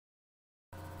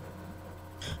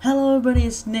Hello everybody,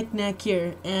 it's Nick Nack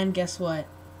here, and guess what?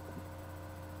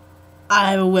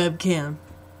 I have a webcam.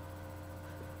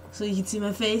 So you can see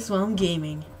my face while I'm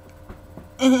gaming.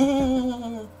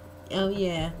 Oh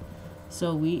yeah.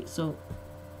 So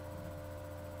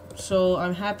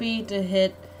I'm happy to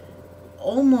hit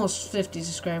almost 50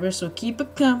 subscribers, so keep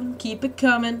it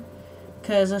coming.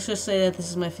 Cause let's just say that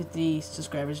this is my 50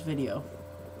 subscribers video.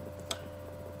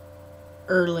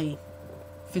 Early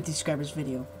 50 subscribers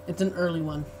video. It's an early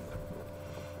one.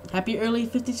 Happy early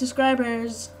 50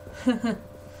 subscribers!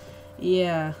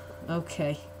 Yeah,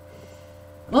 okay.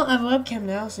 Well, I have a webcam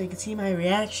now, so you can see my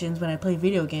reactions when I play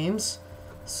video games.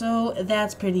 So,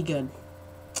 that's pretty good.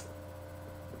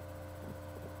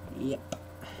 Yep.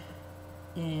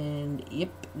 And,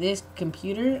 yep, this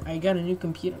computer, I got a new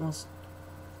computer. Well,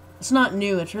 it's not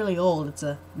new, it's really old. It's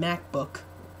a MacBook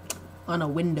on a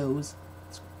Windows.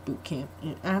 It's boot camp.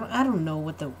 I don't know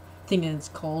what the thing is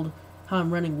called. How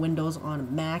I'm running Windows on a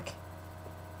Mac.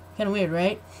 Kind of weird,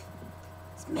 right?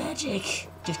 It's magic.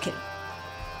 Just kidding.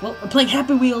 Well, we're playing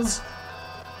Happy Wheels.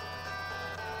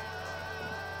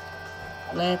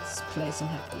 Let's play some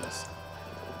Happy Wheels.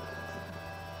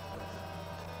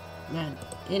 Man,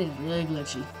 it is really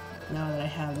glitchy now that I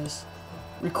have this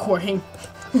recording.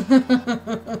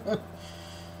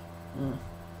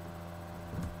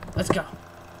 Let's go.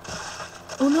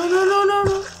 Oh, no.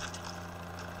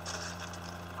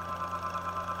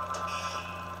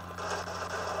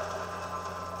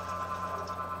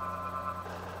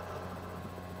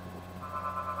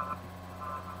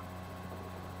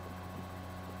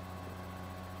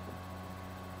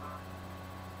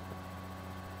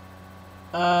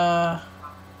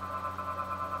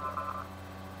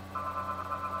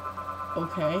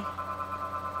 Okay.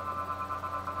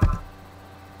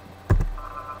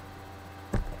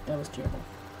 That was terrible.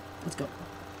 Let's go.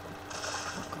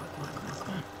 Come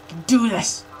on. You can do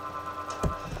this!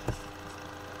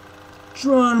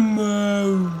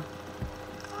 Geronimo!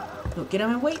 No, get out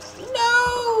of my way!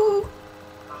 No!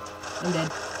 I'm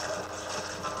dead.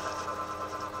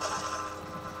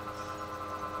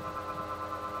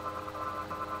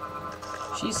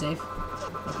 She's safe.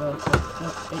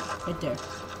 Right there.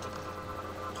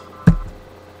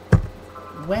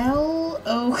 Well,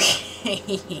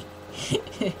 okay.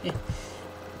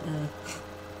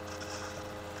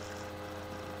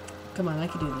 Come on, I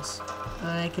can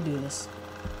do this.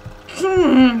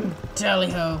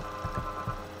 Tally-ho.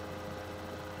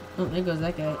 Oh, there goes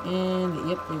that guy. And,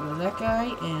 yep, there goes that guy.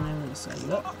 And I'm gonna sign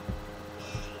you up.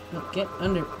 No, get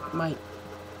under my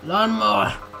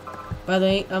lawnmower. By the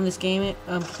way, this game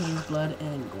contains blood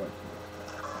and gore.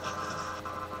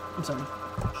 I'm sorry.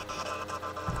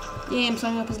 Yeah, I'm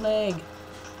sewing up his leg.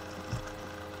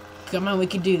 Come on, we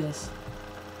can do this.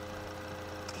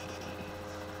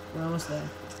 We're almost there.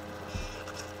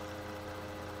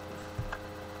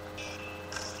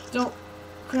 Don't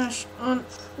crash on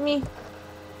me.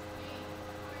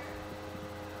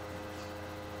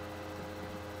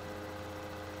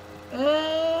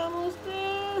 Almost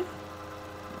there.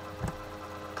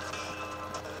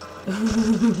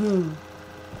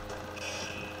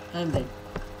 I'm dead.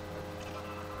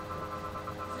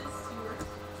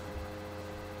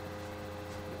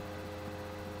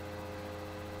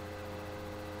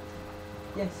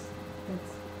 Yes.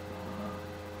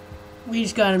 We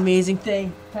just got an amazing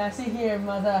thing. Pass it here,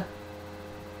 mother.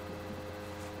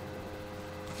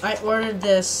 I ordered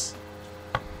this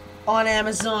on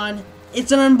Amazon.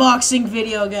 It's an unboxing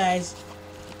video, guys.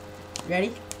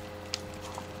 Ready?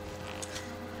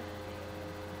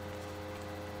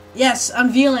 Yes,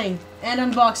 unveiling and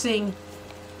unboxing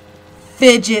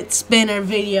Fidget Spinner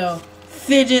video.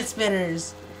 Fidget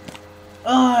Spinners.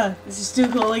 Oh, this is too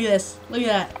cool. Look at this. Look at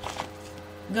that.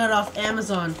 Got it off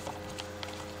Amazon.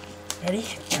 Ready?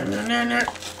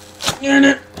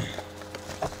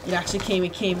 It actually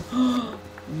came.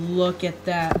 Look at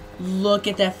that. Look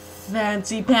at that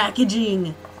fancy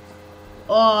packaging.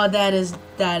 Oh, that is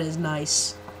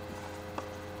nice.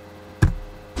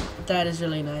 That is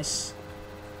really nice.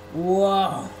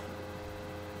 Whoa.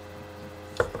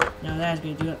 Now that's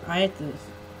gonna do it. I hate this.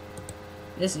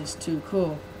 This is too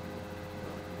cool.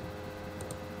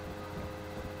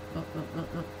 Oh.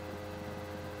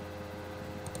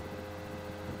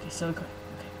 Okay, so good.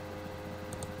 Okay.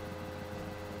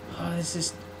 Oh, this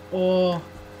is. Oh.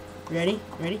 Ready?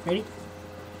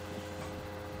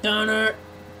 Dunner.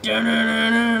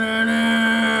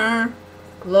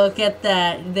 Look at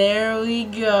that. There we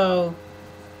go.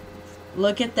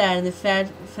 Look at that in the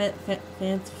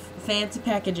fancy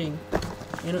packaging.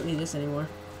 I don't need this anymore.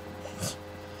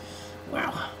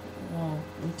 Wow. Whoa.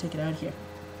 Let me take it out of here.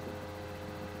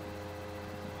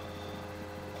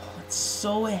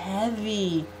 so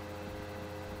heavy.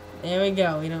 There we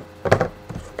go. We don't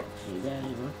need that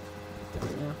anymore.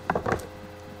 Yeah.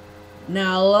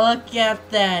 Now look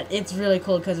at that. It's really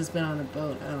cool because it's been on a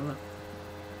boat. I don't know.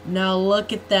 Now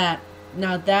look at that.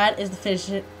 Now that is the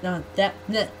fidget. No, that.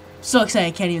 Nah, so excited,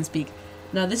 I can't even speak.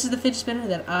 Now this is the fidget spinner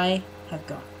that I have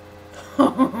got.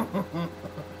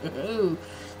 Ooh,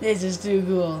 this is too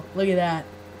cool. Look at that.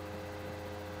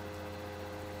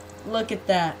 Look at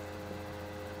that.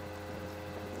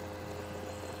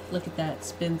 Look at that. It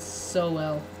spins so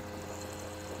well.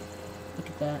 Look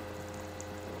at that.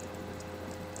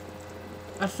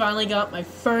 I finally got my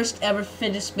first ever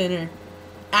fidget spinner.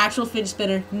 Actual fidget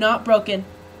spinner, not broken.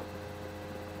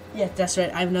 Yeah, that's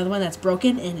right. I have another one that's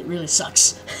broken and it really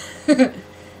sucks.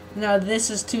 Now this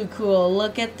is too cool.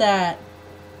 Look at that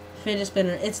fidget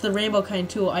spinner. It's the rainbow kind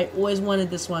too. I always wanted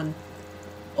this one.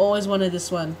 Always wanted this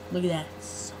one. Look at that. It's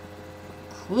so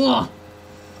cool.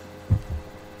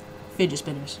 Fidget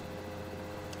spinners.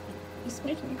 It's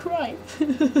making me cry.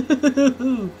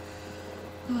 Oh,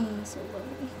 so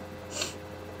lovely.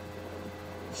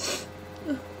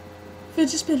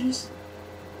 Fidget spinners.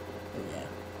 But yeah.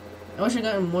 I wish I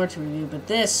got more to review, but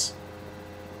this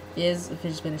is a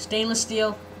fidget spinner. Stainless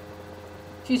steel.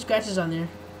 A few scratches on there.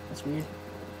 That's weird.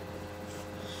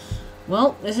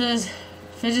 Well, this is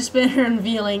fidget spinner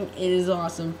unveiling. It is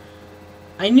awesome.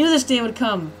 I knew this day would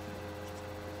come,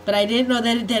 but I didn't know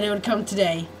that it would come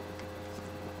today.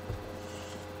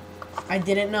 I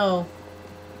didn't know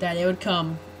that it would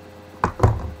come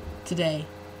today.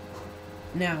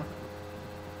 Now,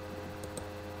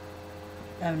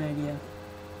 I have an idea.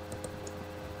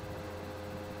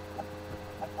 I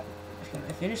got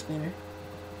my fidget spinner.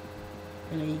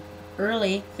 Really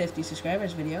early 50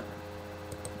 subscribers video.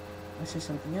 Let's do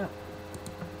something up.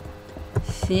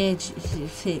 Fidget.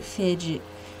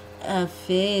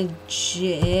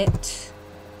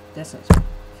 That's not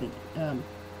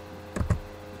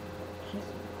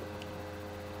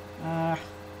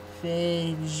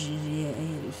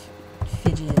fidget.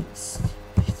 Fidget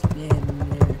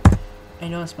spinner. I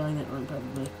know I'm spelling that wrong,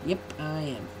 probably. Yep, I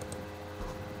am.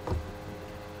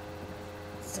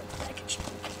 Set the package.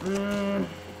 Oh,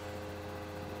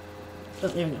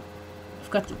 there we go. I've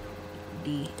got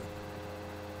the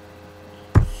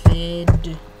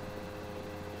fidget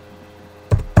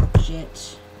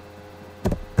spinner.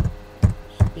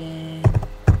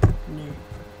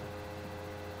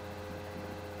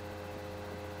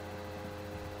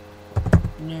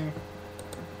 No.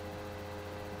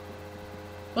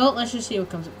 Well, let's just see what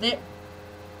comes up there.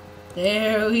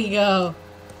 There we go.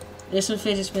 There's some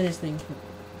fidget spinners thing.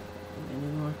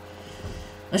 Anymore.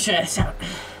 Let's try this out.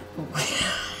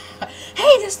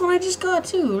 Hey, that's the one I just got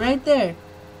too. Right there.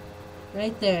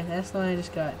 Right there. That's the one I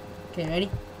just got. Okay, ready?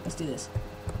 Let's do this.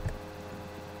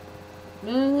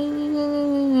 No.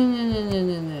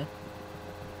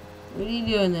 What are you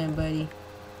doing there, buddy?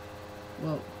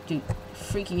 Well, dude,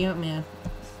 freaking out, man.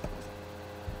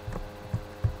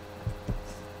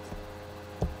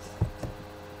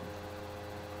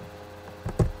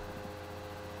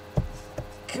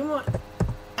 Come on.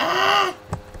 Ah!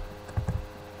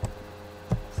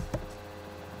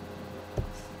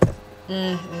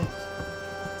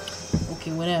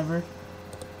 Okay, whatever.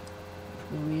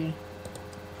 Weird.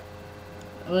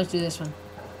 Oh, let's do this one.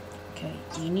 Okay.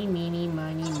 Eeny, meeny,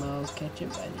 miny, mo, catch it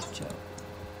by the toe.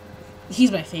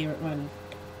 He's my favorite one.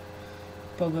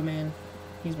 Pogo Man.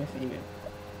 He's my favorite.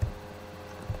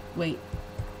 Wait.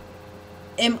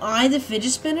 Am I the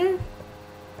fidget spinner?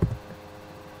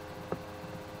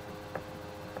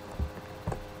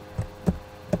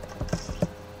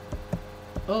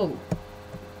 Oh.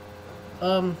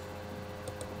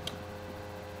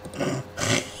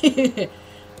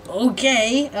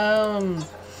 Okay.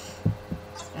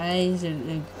 I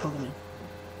said Pokemon.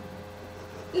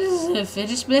 This is a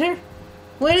fidget spinner?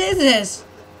 What is this?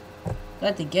 Do I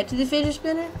have to get to the fidget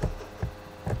spinner?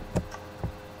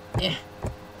 Yeah.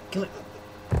 Come on.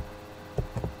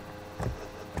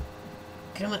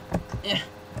 Come on. Yeah.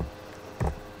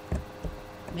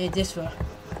 Made this far.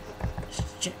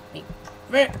 Check me.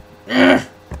 I'm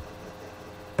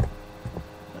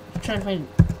trying to find.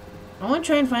 I want to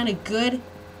try and find a good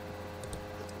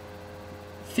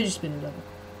fidget spinner level.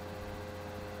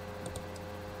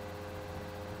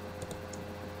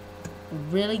 A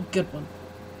really good one.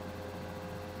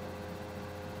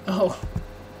 Oh.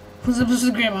 Was I supposed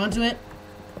to grab onto it?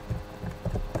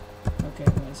 Okay,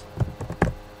 it was.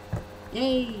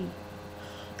 Yay!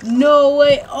 No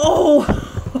way! Oh!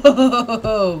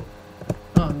 Oh,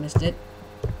 I missed it.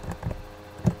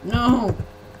 No!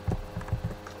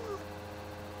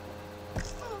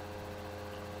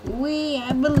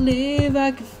 I believe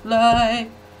I can fly.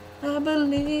 I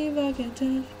believe I can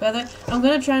touch. By the way, I'm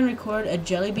gonna try and record a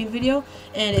jelly bean video,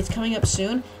 and it's coming up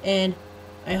soon. And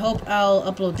I hope I'll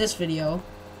upload this video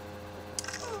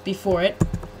before it,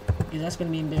 because that's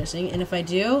gonna be embarrassing. And if I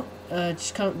do,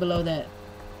 just comment below that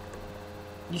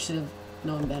you should have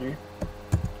known better.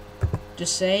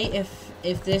 Just say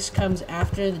if this comes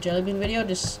after the jelly bean video.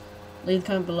 Just leave a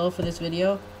comment below for this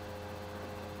video.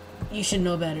 You should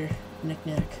know better.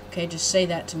 Knick-knack. Okay, just say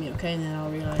that to me, okay? And then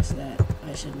I'll realize that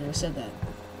I should have never said that.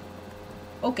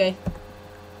 Okay.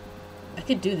 I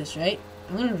could do this, right?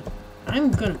 I'm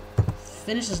gonna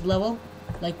finish this level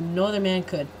like no other man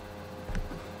could.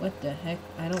 What the heck?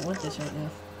 I don't want this right now.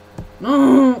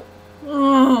 No!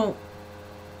 No!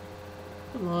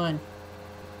 Come on.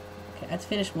 Okay, I have to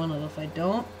finish one level. If I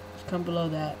don't, just come below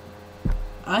that.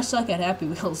 I suck at Happy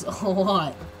Wheels a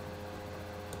lot.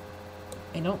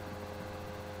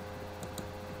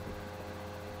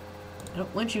 I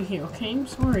don't want you here, okay? I'm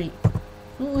sorry. I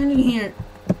don't want you here.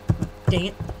 Dang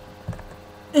it.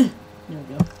 There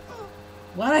we go.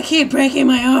 Why'd I keep breaking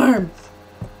my arm?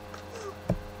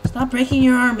 Stop breaking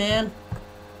your arm, man.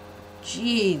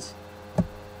 Jeez.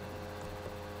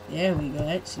 There we go.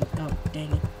 That's it. Oh,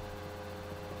 dang it.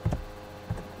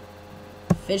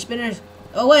 Fidget spinners.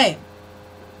 Away!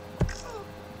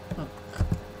 Oh,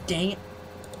 dang it.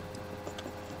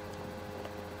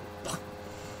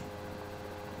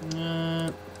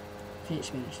 Fidget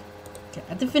spinners. Okay, I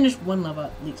have to finish one level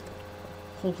at least.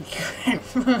 Holy crap.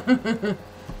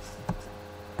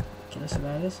 Can I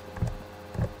survive this?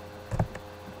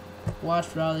 Watch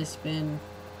for all they spin.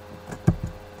 Oh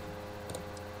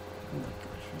my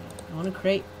gosh. I want to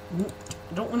create. I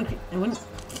don't want to create. I want to.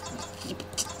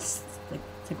 Like,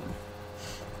 take one.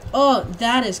 Oh,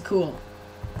 that is cool.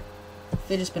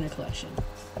 Fidget spinner collection.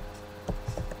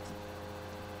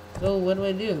 So, what do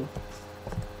I do?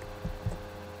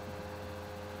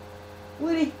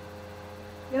 Woody,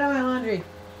 get out of my laundry.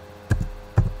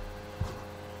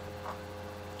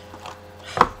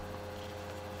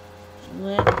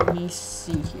 Let me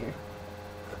see here.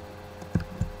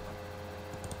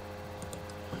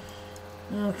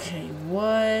 Okay,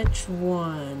 which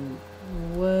one?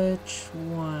 Which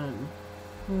one?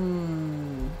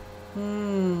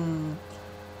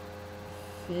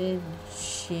 Fidget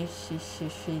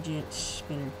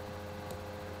spinner.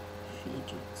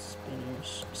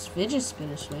 Fidget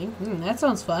spinner swing. That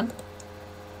sounds fun.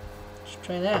 Let's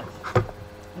try that.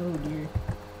 Oh dear.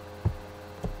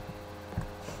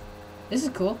 This is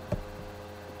cool.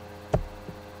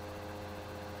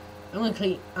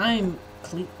 I'm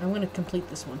gonna complete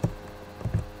this one.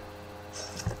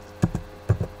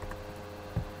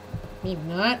 Maybe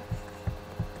not.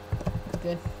 That's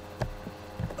good.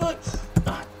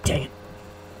 Ah, dang it.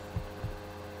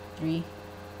 3,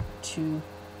 2,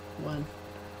 1.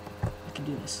 I can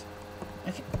do this.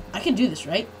 I can do this,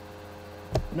 right?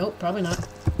 Nope, probably not.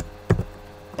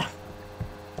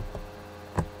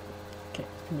 Okay,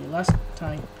 it's gonna be last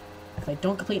time. If I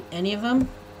don't complete any of them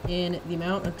in the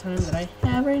amount of time that I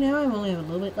have right now, I only have a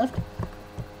little bit left.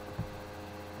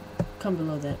 Come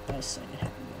below that I suck at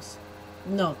Happy Wheels.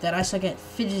 No, that I suck at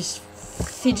Fidget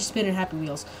Spinner Happy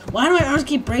Wheels. Why do my arms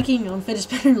keep breaking on Fidget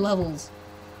Spinner levels?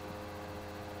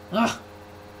 Ugh.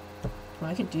 Well,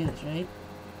 I could do this, right?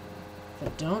 If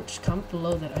I don't, just comment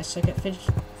below that I suck at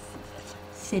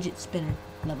Fidget Spinner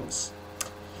levels.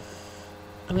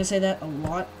 I'm gonna say that a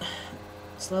lot.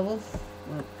 This level,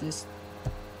 or this.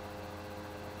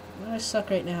 Why do I suck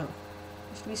right now?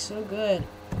 It's gonna be so good.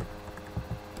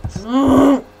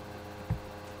 Okay,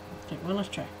 one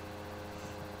last try.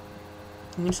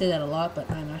 I'm gonna say that a lot, but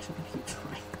I'm actually gonna keep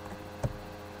trying.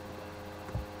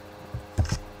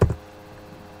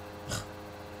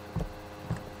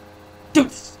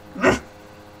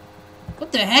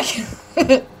 What the heck?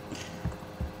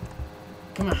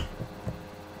 Come on.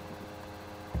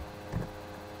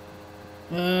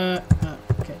 Oh,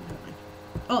 okay, never mind.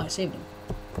 Oh, I saved him.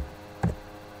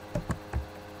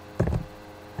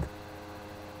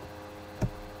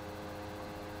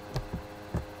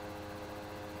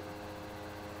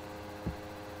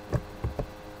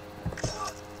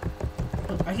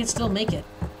 Oh, I can still make it.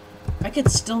 I can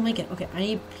still make it. Okay, I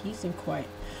need peace and quiet.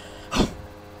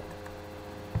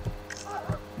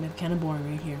 I'm kind of boring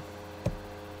right here.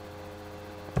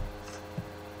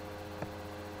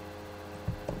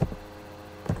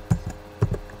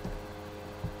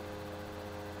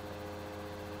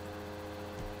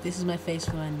 This is my face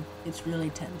when it's really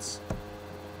tense.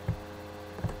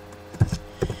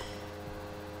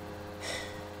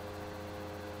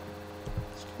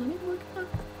 Let me work out.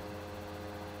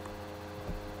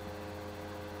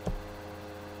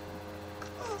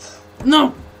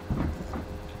 No!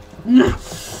 No!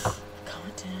 Calm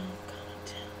it down, calm it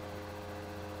down.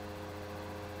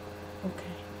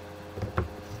 Okay.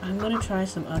 I'm gonna try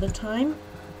some other time.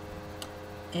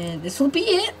 And this will be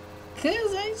it.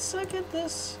 Because I suck at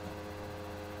this.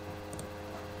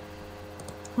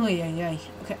 Oh, yeah.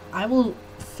 Okay, I will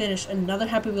finish another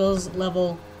Happy Wheels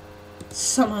level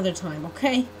some other time,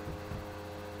 okay?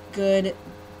 Good.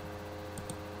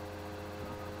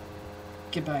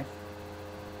 Goodbye.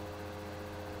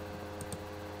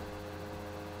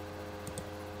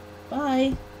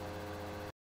 Bye.